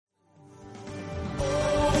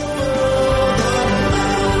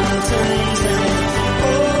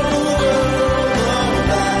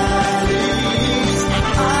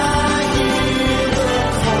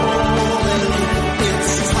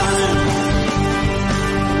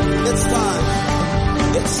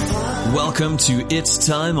Welcome to It's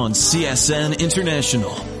Time on CSN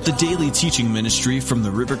International, the daily teaching ministry from the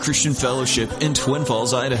River Christian Fellowship in Twin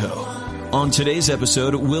Falls, Idaho. On today's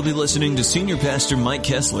episode, we'll be listening to Senior Pastor Mike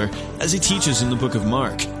Kessler as he teaches in the book of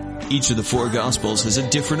Mark. Each of the four Gospels has a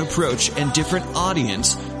different approach and different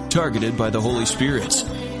audience targeted by the Holy Spirit.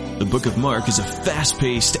 The book of Mark is a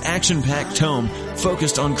fast-paced, action-packed tome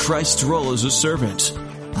focused on Christ's role as a servant.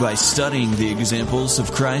 By studying the examples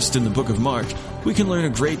of Christ in the book of Mark, we can learn a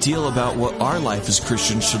great deal about what our life as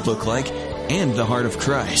Christians should look like and the heart of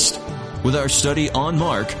Christ. With our study on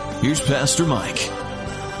Mark, here's Pastor Mike.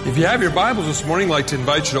 If you have your Bibles this morning, I'd like to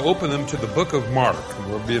invite you to open them to the book of Mark.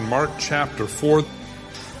 We'll be in Mark chapter 4.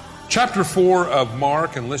 Chapter 4 of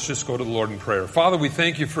Mark, and let's just go to the Lord in prayer. Father, we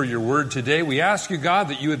thank you for your word today. We ask you, God,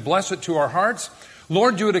 that you would bless it to our hearts.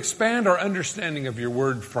 Lord, you would expand our understanding of your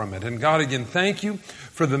word from it. And God, again, thank you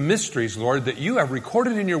for the mysteries, Lord, that you have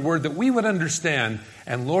recorded in your word that we would understand.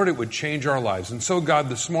 And Lord, it would change our lives. And so, God,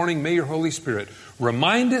 this morning, may your Holy Spirit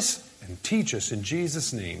remind us and teach us in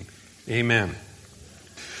Jesus' name. Amen.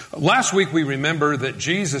 Last week, we remember that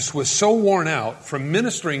Jesus was so worn out from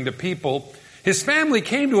ministering to people. His family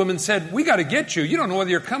came to him and said, we got to get you. You don't know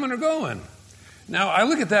whether you're coming or going. Now, I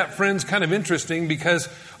look at that, friends, kind of interesting because,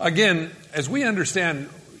 again, as we understand,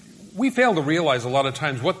 we fail to realize a lot of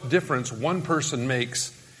times what difference one person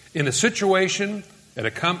makes in a situation, at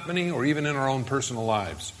a company, or even in our own personal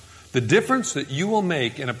lives. The difference that you will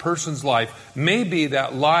make in a person's life may be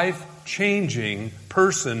that life-changing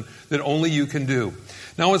person that only you can do.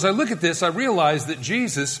 Now, as I look at this, I realize that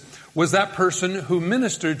Jesus was that person who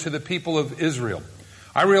ministered to the people of Israel.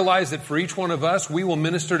 I realize that for each one of us, we will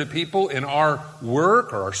minister to people in our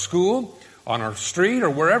work or our school, on our street, or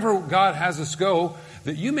wherever God has us go,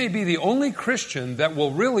 that you may be the only Christian that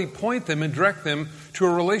will really point them and direct them to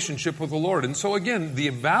a relationship with the Lord. And so again, the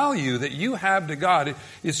value that you have to God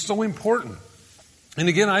is so important. And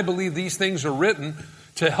again, I believe these things are written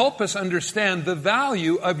to help us understand the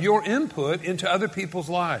value of your input into other people's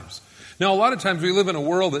lives. Now, a lot of times we live in a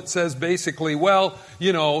world that says basically, well,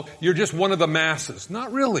 you know, you're just one of the masses.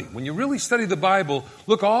 Not really. When you really study the Bible,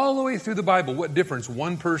 look all the way through the Bible, what difference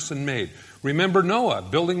one person made. Remember Noah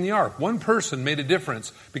building the ark. One person made a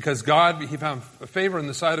difference because he found favor in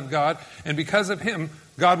the sight of God, and because of him,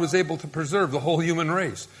 God was able to preserve the whole human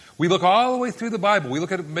race. We look all the way through the Bible. We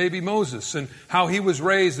look at baby Moses and how he was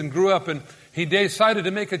raised and grew up, and he decided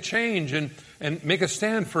to make a change and make a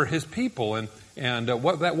stand for his people, and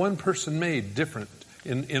what that one person made different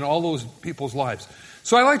in all those people's lives.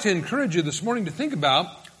 So I'd like to encourage you this morning to think about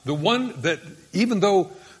the one that, even though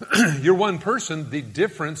you're one person, the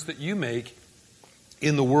difference that you make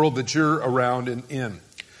in the world that you're around and in.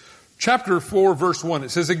 Chapter 4, verse 1, it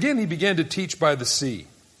says, again, he began to teach by the sea.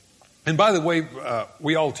 And by the way,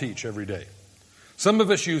 we all teach every day. Some of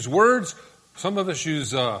us use words, some of us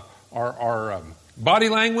use our body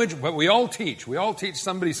language, but we all teach. We all teach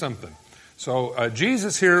somebody something. So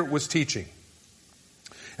Jesus here was teaching.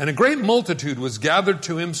 And a great multitude was gathered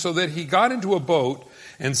to him so that he got into a boat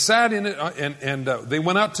and sat in it, and they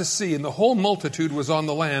went out to sea, and the whole multitude was on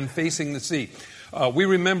the land facing the sea. We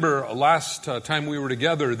remember last time we were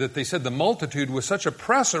together that they said the multitude was such a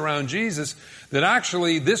press around Jesus that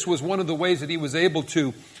actually this was one of the ways that he was able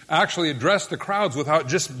to actually address the crowds without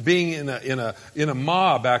just being in a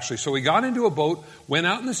mob, actually. So he got into a boat, went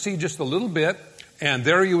out in the sea just a little bit, and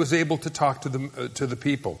there he was able to talk to the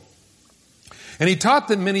people. And he taught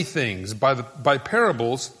them many things by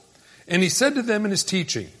parables, and he said to them in his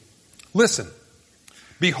teaching, listen,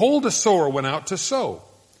 behold, a sower went out to sow.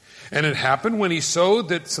 And it happened when he sowed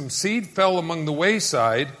that some seed fell among the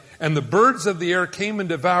wayside, and the birds of the air came and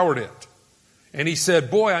devoured it. And he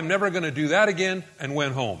said, boy, I'm never going to do that again, and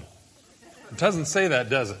went home. It doesn't say that,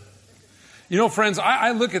 does it? You know, friends,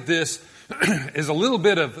 I look at this as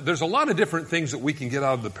there's a lot of different things that we can get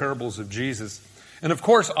out of the parables of Jesus. And of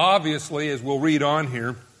course, obviously, as we'll read on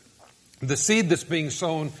here, the seed that's being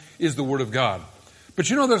sown is the Word of God. But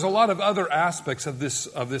you know, there's a lot of other aspects of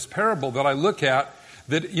this parable that I look at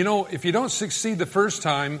that, you know, if you don't succeed the first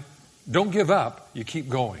time, don't give up. You keep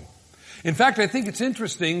going. In fact, I think it's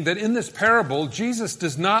interesting that in this parable, Jesus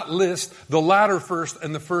does not list the latter first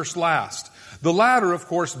and the first last. The latter, of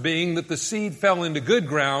course, being that the seed fell into good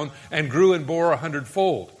ground and grew and bore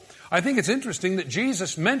 100-fold. I think it's interesting that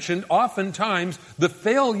Jesus mentioned oftentimes the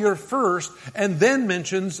failure first and then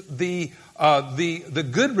mentions the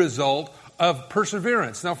good result of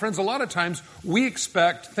perseverance. Now, friends, a lot of times we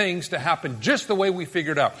expect things to happen just the way we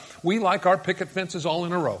figured out. We like our picket fences all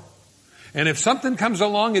in a row. And if something comes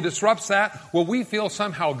along and disrupts that, well, we feel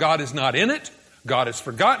somehow God is not in it. God has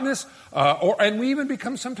forgotten us, and we even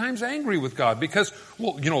become sometimes angry with God because,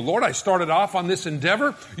 well, Lord, I started off on this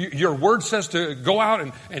endeavor. Your word says to go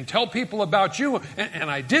out and tell people about you, and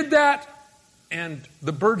I did that, and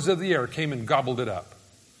the birds of the air came and gobbled it up.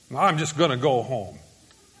 Now I'm just going to go home.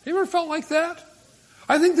 You ever felt like that?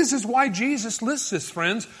 I think this is why Jesus lists this,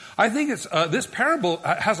 friends. I think this parable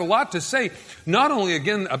has a lot to say, not only,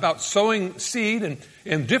 again, about sowing seed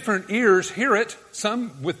and different ears hear it,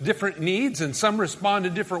 some with different needs and some respond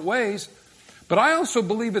in different ways, but I also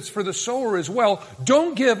believe it's for the sower as well.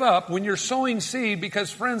 Don't give up when you're sowing seed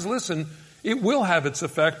because, friends, listen, it will have its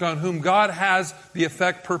effect on whom God has the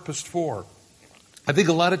effect purposed for. I think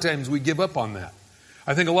a lot of times we give up on that.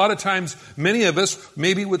 I think a lot of times many of us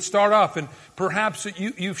maybe would start off and perhaps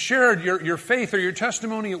you've shared your faith or your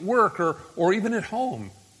testimony at work or even at home.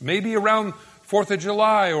 Maybe around 4th of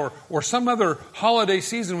July or some other holiday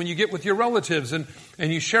season when you get with your relatives and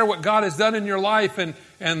you share what God has done in your life and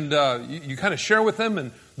you kind of share with them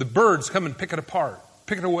and the birds come and pick it apart,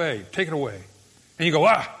 pick it away, take it away. And you go,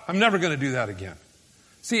 I'm never going to do that again.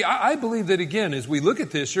 See, I believe that again, as we look at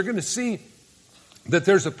this, you're going to see that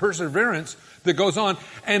there's a perseverance that goes on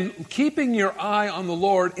and keeping your eye on the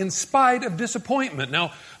Lord in spite of disappointment.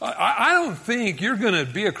 Now, I don't think you're going to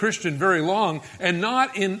be a Christian very long and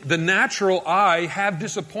not in the natural eye have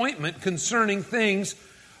disappointment concerning things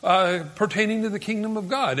pertaining to the kingdom of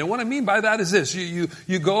God. And what I mean by that is this.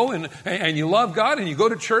 You go and you love God and you go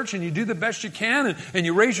to church and you do the best you can and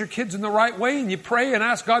you raise your kids in the right way and you pray and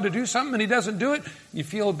ask God to do something and He doesn't do it. You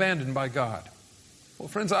feel abandoned by God. Well,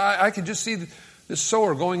 friends, I can just see this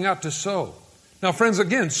sower going out to sow. Now, friends,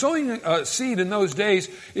 again, sowing seed in those days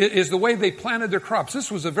is the way they planted their crops. This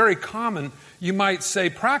was a very common, you might say,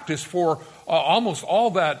 practice for almost all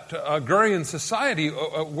that agrarian society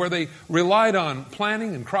where they relied on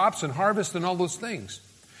planting and crops and harvest and all those things.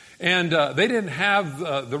 And they didn't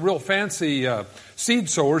have the real fancy seed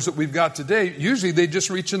sowers that we've got today. Usually they just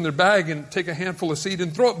reach in their bag and take a handful of seed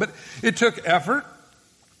and throw it. But it took effort,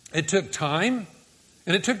 it took time,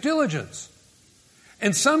 and it took diligence.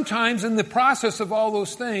 And sometimes in the process of all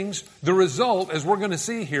those things, the result, as we're going to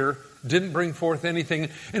see here, didn't bring forth anything.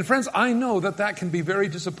 And friends, I know that can be very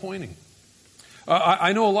disappointing.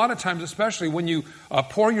 I know a lot of times, especially when you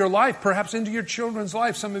pour your life, perhaps into your children's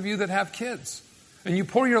life, some of you that have kids, and you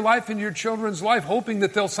pour your life into your children's life hoping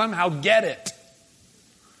that they'll somehow get it.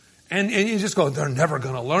 And you just go, they're never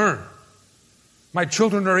going to learn. My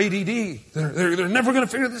children are ADD. They're never going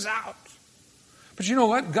to figure this out. But you know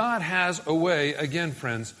what? God has a way, again,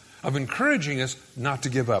 friends, of encouraging us not to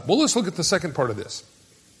give up. Well, let's look at the second part of this.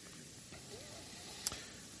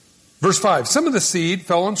 Verse 5, some of the seed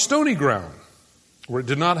fell on stony ground, where it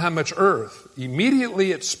did not have much earth.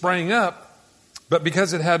 Immediately it sprang up, but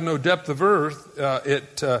because it had no depth of earth,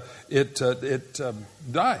 it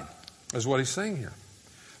died, is what he's saying here.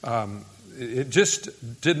 It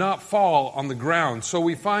just did not fall on the ground. So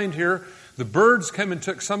we find here the birds came and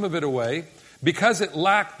took some of it away. Because it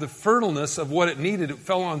lacked the fertileness of what it needed, it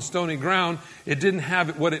fell on stony ground. It didn't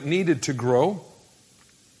have what it needed to grow.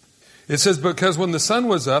 It says, because when the sun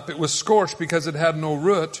was up, it was scorched because it had no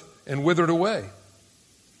root and withered away.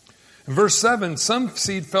 In verse 7, some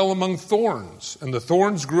seed fell among thorns, and the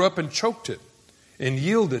thorns grew up and choked it and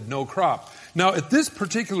yielded no crop. Now, at this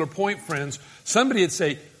particular point, friends, somebody would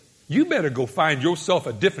say, you better go find yourself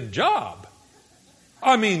a different job.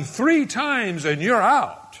 3 times and you're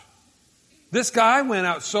out. This guy went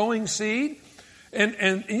out sowing seed,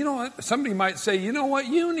 and you know what? Somebody might say, you know what?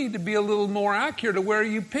 You need to be a little more accurate of where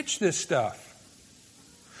you pitch this stuff.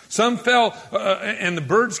 Some fell, and the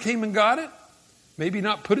birds came and got it. Maybe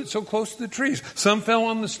not put it so close to the trees. Some fell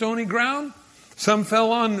on the stony ground. Some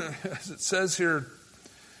fell on, as it says here,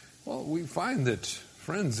 well, we find that,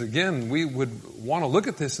 friends, again, we would want to look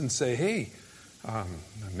at this and say, hey,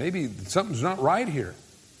 maybe something's not right here.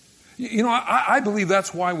 You know, I believe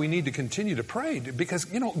that's why we need to continue to pray. Because,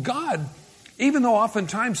 God, even though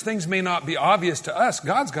oftentimes things may not be obvious to us,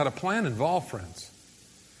 God's got a plan involved, friends.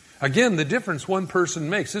 Again, the difference one person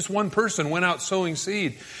makes. This one person went out sowing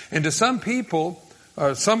seed. And to some people,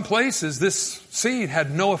 some places, this seed had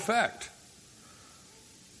no effect.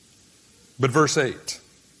 But verse 8.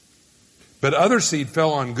 But other seed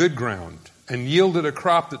fell on good ground and yielded a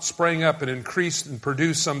crop that sprang up and increased and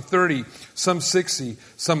produced some 30, some 60,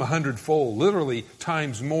 some 100-fold, literally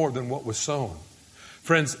times more than what was sown.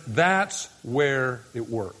 Friends, that's where it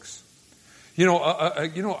works.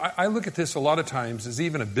 I look at this a lot of times as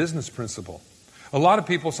even a business principle. A lot of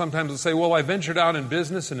people sometimes will say, well, I ventured out in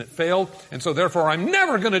business and it failed, and so therefore I'm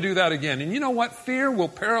never going to do that again. And you know what? Fear will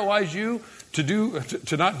paralyze you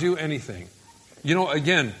to not do anything.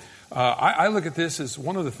 Again, I look at this as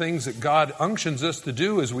one of the things that God unctions us to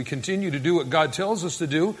do as we continue to do what God tells us to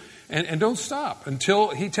do, and don't stop until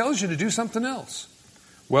He tells you to do something else.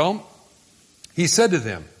 Well, He said to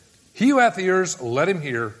them, "He who hath ears, let him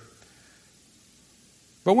hear."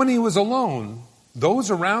 But when He was alone, those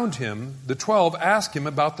around Him, the 12, asked Him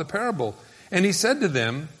about the parable. And He said to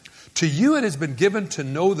them, "To you it has been given to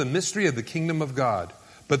know the mystery of the kingdom of God.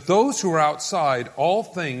 But those who are outside, all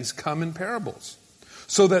things come in parables,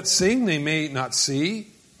 so that seeing they may not see,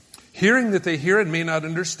 hearing that they hear and may not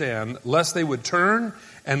understand, lest they would turn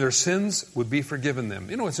and their sins would be forgiven them."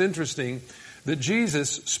 You know, it's interesting that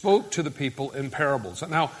Jesus spoke to the people in parables.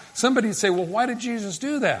 Now, somebody would say, well, why did Jesus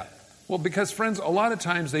do that? Well, because, friends, a lot of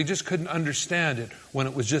times they just couldn't understand it when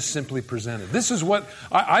it was just simply presented. This is what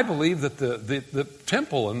I believe that the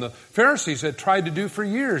temple and the Pharisees had tried to do for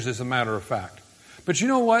years, as a matter of fact. But you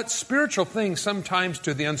know what? Spiritual things sometimes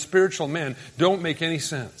to the unspiritual man don't make any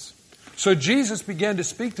sense. So Jesus began to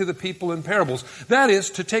speak to the people in parables. That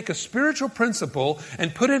is, to take a spiritual principle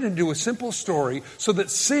and put it into a simple story so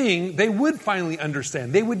that seeing, they would finally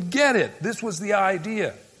understand. They would get it. This was the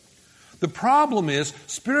idea. The problem is,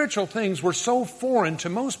 spiritual things were so foreign to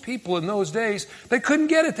most people in those days, they couldn't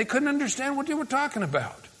get it. They couldn't understand what they were talking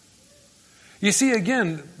about. You see,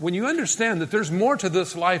 again, when you understand that there's more to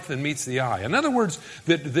this life than meets the eye. In other words,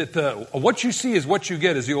 that what you see is what you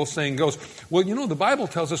get, as the old saying goes. Well, you know, the Bible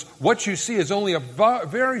tells us what you see is only a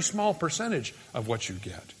very small percentage of what you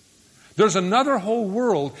get. There's another whole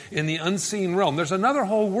world in the unseen realm. There's another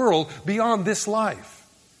whole world beyond this life.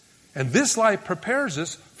 And this life prepares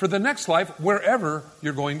us for the next life, wherever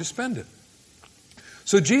you're going to spend it.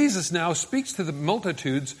 So Jesus now speaks to the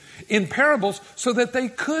multitudes in parables so that they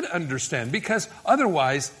could understand, because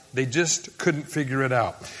otherwise they just couldn't figure it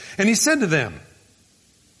out. And He said to them,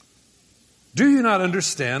 "Do you not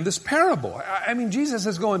understand this parable?" I mean, Jesus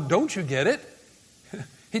is going, don't you get it?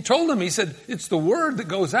 He told them, He said, it's the word that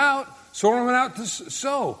goes out, so it went out to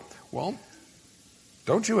sow. Well,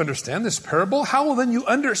 don't you understand this parable? How will then you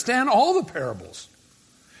understand all the parables?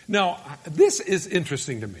 Now, this is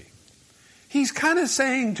interesting to me. He's kind of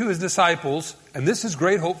saying to His disciples, and this is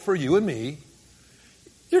great hope for you and me,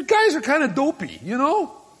 your guys are kind of dopey, you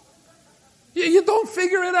know? You don't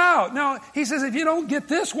figure it out. Now, He says, if you don't get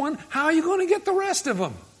this one, how are you going to get the rest of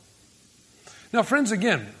them? Now, friends,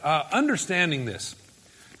 again, understanding this,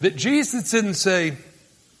 that Jesus didn't say,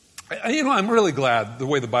 you know, I'm really glad the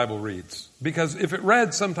way the Bible reads, because if it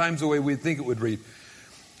read sometimes the way we'd think it would read.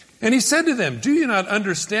 And He said to them, "Do you not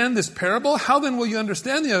understand this parable? How then will you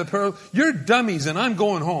understand the other parable? You're dummies and I'm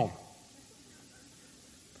going home."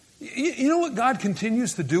 You know what God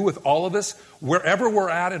continues to do with all of us, wherever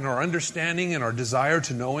we're at in our understanding and our desire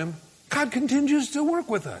to know Him? God continues to work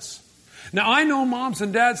with us. Now, I know moms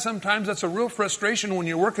and dads, sometimes that's a real frustration when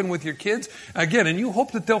you're working with your kids. Again, and you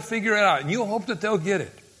hope that they'll figure it out and you hope that they'll get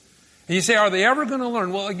it. And you say, are they ever going to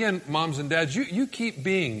learn? Well, again, moms and dads, you keep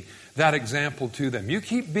being that example to them. You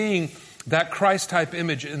keep being that Christ-type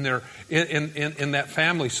image in that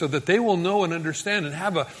family, so that they will know and understand and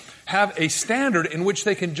have a standard in which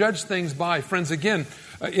they can judge things by. Friends, again,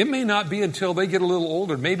 it may not be until they get a little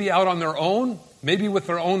older, maybe out on their own, maybe with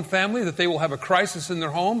their own family, that they will have a crisis in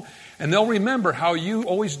their home, and they'll remember how you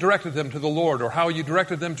always directed them to the Lord, or how you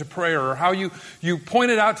directed them to prayer, or how you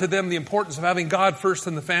pointed out to them the importance of having God first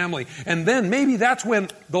in the family. And then maybe that's when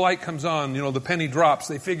the light comes on, you know, the penny drops,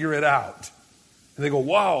 they figure it out. And they go,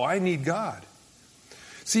 wow, I need God.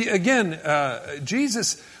 See, again,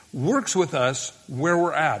 Jesus works with us where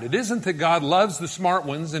we're at. It isn't that God loves the smart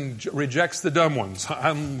ones and rejects the dumb ones.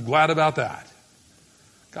 I'm glad about that.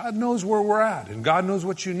 God knows where we're at, and God knows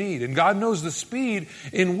what you need, and God knows the speed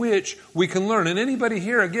in which we can learn. And anybody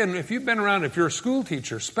here, again, if you've been around, if you're a school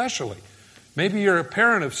teacher especially, maybe you're a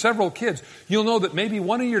parent of several kids, you'll know that maybe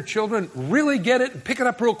one of your children really get it and pick it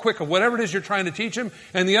up real quick of whatever it is you're trying to teach them,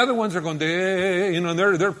 and the other ones are going, you know,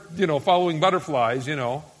 they're following butterflies, you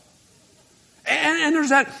know. And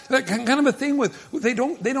there's that kind of a thing with they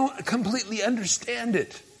don't completely understand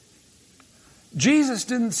it. Jesus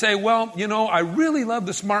didn't say, well, you know, I really love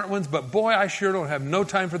the smart ones, but boy, I sure don't have no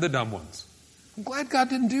time for the dumb ones. I'm glad God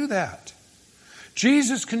didn't do that.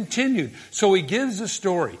 Jesus continued. So He gives a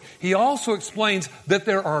story. He also explains that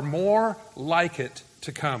there are more like it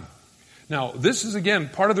to come. Now, this is, again,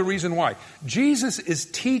 part of the reason why. Jesus is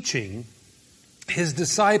teaching His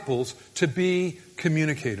disciples to be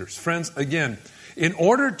communicators. Friends, again, in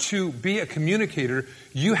order to be a communicator,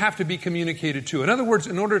 you have to be communicated to. In other words,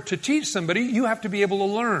 in order to teach somebody, you have to be able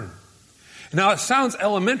to learn. Now, it sounds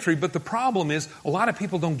elementary, but the problem is a lot of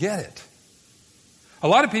people don't get it. A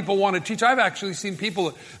lot of people want to teach. I've actually seen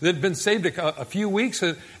people that have been saved a few weeks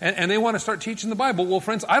and they want to start teaching the Bible. Well,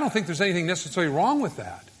 friends, I don't think there's anything necessarily wrong with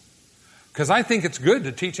that. Because I think it's good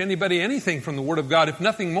to teach anybody anything from the Word of God, if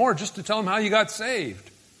nothing more, just to tell them how you got saved.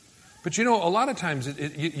 But a lot of times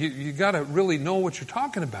you got to really know what you're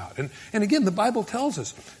talking about. And again, the Bible tells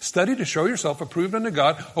us, study to show yourself approved unto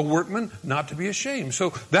God, a workman not to be ashamed. So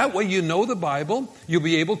that way you know the Bible, you'll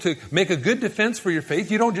be able to make a good defense for your faith.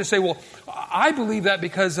 You don't just say, well, I believe that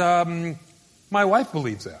because my wife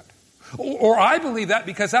believes that. Or I believe that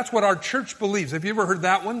because that's what our church believes. Have you ever heard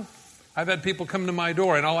that one? I've had people come to my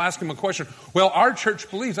door and I'll ask them a question. Well, our church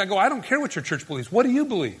believes. I go, I don't care what your church believes. What do you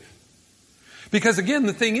believe? Because again,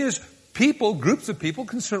 the thing is, groups of people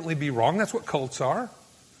can certainly be wrong. That's what cults are.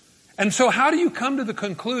 And so how do you come to the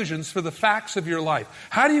conclusions for the facts of your life?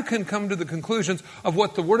 How do you come to the conclusions of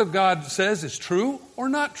what the Word of God says is true or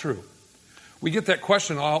not true? We get that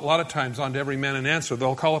question a lot of times on to Every Man an Answer.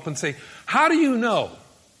 They'll call up and say, how do you know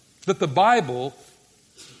that the Bible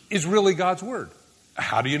is really God's Word?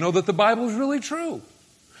 How do you know that the Bible is really true?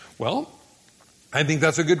 Well, I think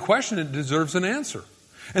that's a good question. It deserves an answer.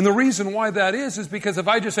 And the reason why that is because if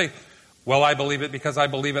I just say, well, I believe it because I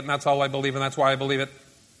believe it and that's all I believe and that's why I believe it,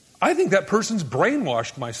 I think that person's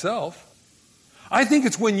brainwashed myself. I think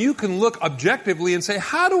it's when you can look objectively and say,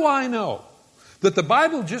 how do I know that the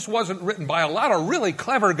Bible just wasn't written by a lot of really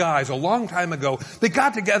clever guys a long time ago? They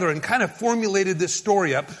got together and kind of formulated this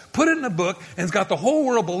story up, put it in a book, and it's got the whole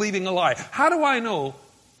world believing a lie. How do I know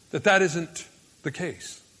that that isn't the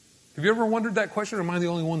case? Have you ever wondered that question, or am I the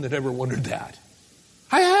only one that ever wondered that?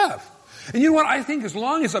 I have. And you know what? I think as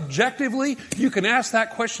long as objectively you can ask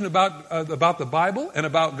that question about the Bible and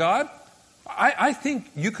about God, I think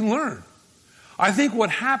you can learn. I think what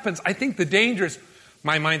happens, I think the danger is,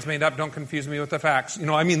 my mind's made up, don't confuse me with the facts.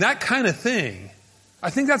 That kind of thing. I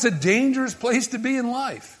think that's a dangerous place to be in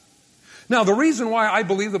life. Now, the reason why I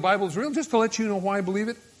believe the Bible is real, just to let you know why I believe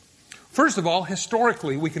it. First of all,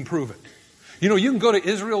 historically, we can prove it. You can go to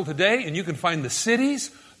Israel today and you can find the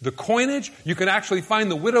cities, the coinage. You can actually find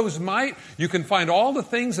the widow's mite. You can find all the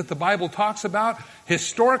things that the Bible talks about.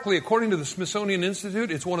 Historically, according to the Smithsonian Institute,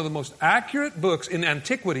 it's one of the most accurate books in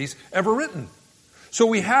antiquities ever written. So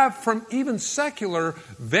we have, from even secular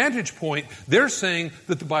vantage point, they're saying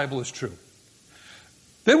that the Bible is true.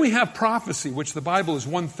 Then we have prophecy, which the Bible is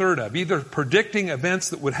 1/3 of, either predicting events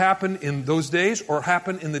that would happen in those days or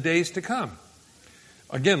happen in the days to come.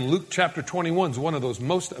 Again, Luke chapter 21 is one of those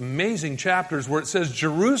most amazing chapters where it says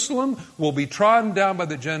Jerusalem will be trodden down by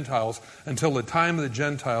the Gentiles until the time of the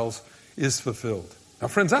Gentiles is fulfilled. Now,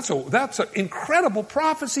 friends, that's an incredible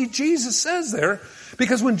prophecy Jesus says there,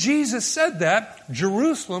 because when Jesus said that,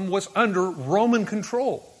 Jerusalem was under Roman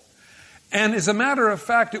control. And as a matter of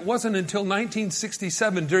fact, it wasn't until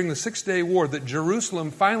 1967, during the Six-Day War, that Jerusalem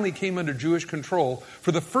finally came under Jewish control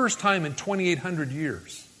for the first time in 2,800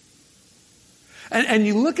 years. And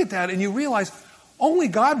you look at that and you realize only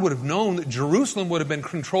God would have known that Jerusalem would have been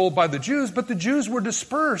controlled by the Jews, but the Jews were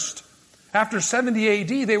dispersed. After 70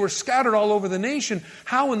 AD, they were scattered all over the nation.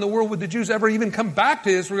 How in the world would the Jews ever even come back to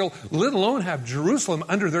Israel, let alone have Jerusalem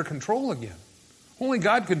under their control again? Only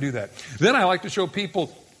God can do that. Then I like to show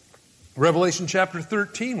people Revelation chapter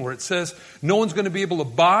 13, where it says no one's going to be able to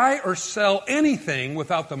buy or sell anything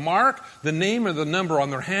without the mark, the name, or the number on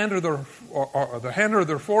their hand or their hand or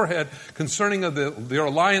their forehead concerning of their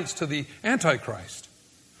alliance to the Antichrist.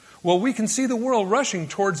 Well, we can see the world rushing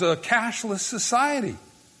towards a cashless society.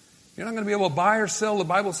 You're not going to be able to buy or sell, the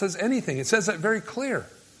Bible says, anything. It says that very clear.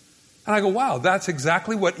 And I go, wow, that's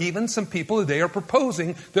exactly what even some people today are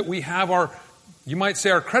proposing, that we have our, you might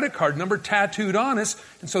say, our credit card number tattooed on us,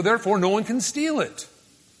 and so therefore no one can steal it.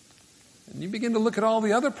 And you begin to look at all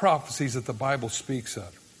the other prophecies that the Bible speaks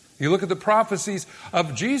of. You look at the prophecies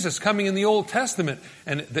of Jesus coming in the Old Testament,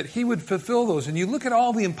 and that he would fulfill those. And you look at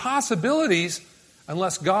all the impossibilities,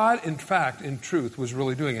 unless God, in fact, in truth, was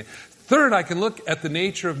really doing it. Third, I can look at the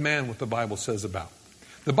nature of man, what the Bible says about.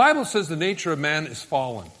 The Bible says the nature of man is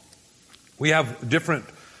fallen. We have different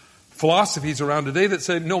philosophies around today that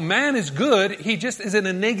say, no, man is good, he just is in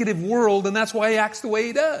a negative world, and that's why he acts the way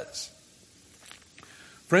he does.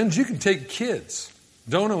 Friends, you can take kids,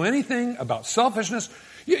 don't know anything about selfishness.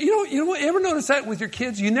 You ever notice that with your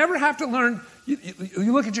kids? You never have to learn.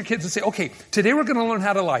 You look at your kids and say, okay, today we're going to learn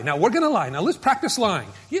how to lie. Now we're going to lie. Now let's practice lying.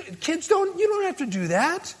 Kids you don't have to do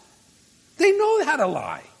that. They know how to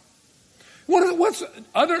lie. What's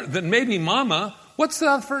other than maybe mama, what's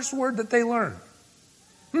the first word that they learn?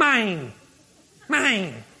 Mine.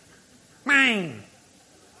 Mine. Mine.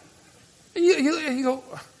 You go,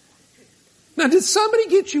 Now, did somebody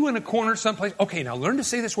get you in a corner someplace? Okay, now learn to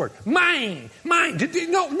say this word. Mine.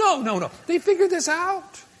 No. They figured this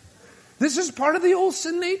out. This is part of the old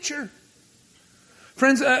sin nature.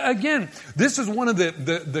 Friends, again, this is one of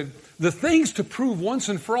the things to prove once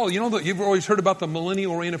and for all. You know that you've always heard about the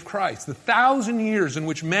millennial reign of Christ, the 1,000 years in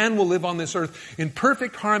which man will live on this earth in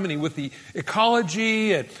perfect harmony with the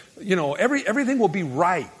ecology, and everything will be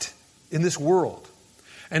right in this world.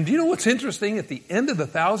 And do you know what's interesting? At the end of the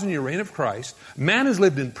 1,000-year reign of Christ, man has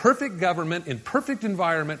lived in perfect government, in perfect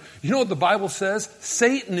environment. You know what the Bible says?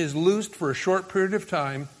 Satan is loosed for a short period of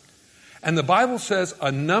time. And the Bible says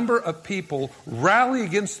a number of people rally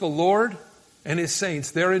against the Lord and His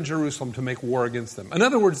saints there in Jerusalem to make war against them. In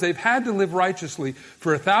other words, they've had to live righteously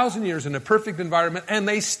for 1,000 years in a perfect environment, and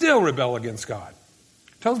they still rebel against God.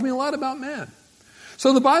 Tells me a lot about man.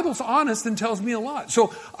 So the Bible's honest and tells me a lot.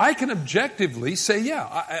 So I can objectively say,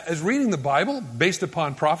 as reading the Bible, based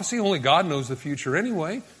upon prophecy, only God knows the future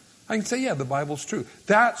anyway, I can say, the Bible's true.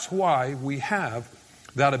 That's why we have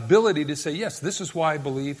that ability to say, yes, this is why I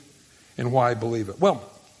believe and why I believe it. Well,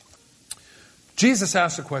 Jesus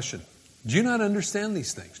asked the question, do you not understand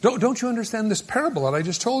these things? Don't you understand this parable that I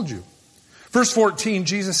just told you? Verse 14,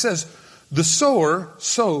 Jesus says, the sower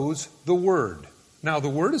sows the word. Now, the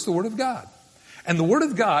word is the word of God. And the Word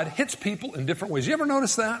of God hits people in different ways. You ever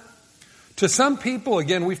notice that? To some people,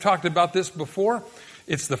 again, we've talked about this before,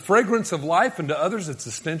 it's the fragrance of life, and to others, it's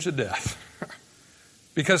the stench of death.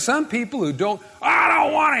 Because some people who I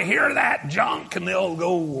don't want to hear that junk, and they'll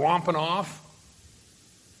go romping off.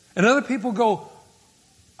 And other people go,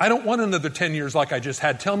 I don't want another 10 years like I just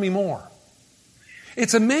had. Tell me more.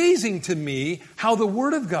 It's amazing to me how the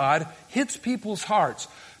Word of God hits people's hearts.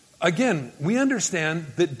 Again, we understand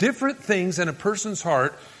that different things in a person's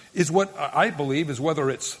heart is what I believe is whether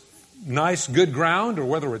it's nice, good ground or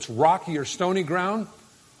whether it's rocky or stony ground.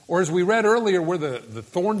 Or as we read earlier, where the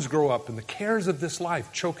thorns grow up and the cares of this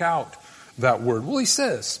life choke out that word. Well, he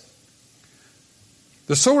says,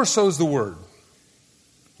 the sower sows the word.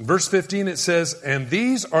 In verse 15 it says, and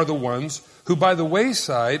these are the ones who by the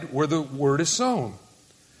wayside where the word is sown.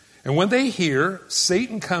 And when they hear,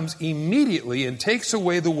 Satan comes immediately and takes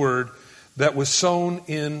away the word that was sown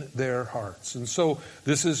in their hearts. And so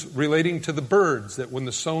this is relating to the birds, that when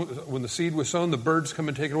the seed was sown, the birds come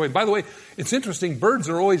and take it away. By the way, it's interesting, birds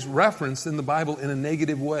are always referenced in the Bible in a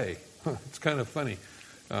negative way. It's kind of funny.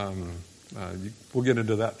 We'll get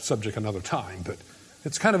into that subject another time, but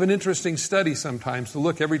it's kind of an interesting study sometimes to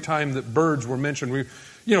look every time that birds were mentioned.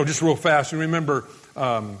 Just real fast, you remember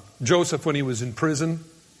Joseph when he was in prison?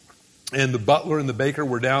 And the butler and the baker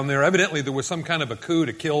were down there. Evidently, there was some kind of a coup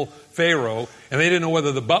to kill Pharaoh, and they didn't know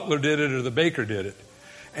whether the butler did it or the baker did it.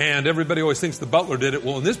 And everybody always thinks the butler did it.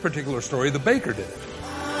 Well, in this particular story, the baker did it.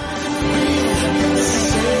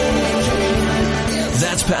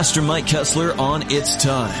 That's Pastor Mike Kessler on It's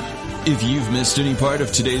Time. If you've missed any part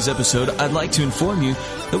of today's episode, I'd like to inform you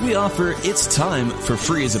that we offer It's Time for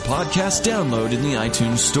free as a podcast download in the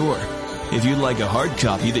iTunes Store. If you'd like a hard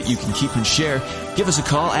copy that you can keep and share, give us a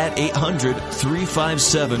call at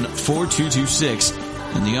 800-357-4226,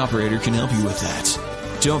 and the operator can help you with that.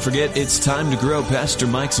 Don't forget, It's Time to Grow. Pastor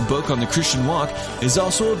Mike's book on the Christian walk is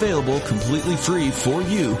also available completely free for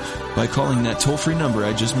you by calling that toll-free number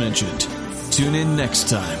I just mentioned. Tune in next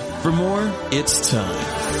time for more It's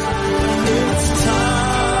Time.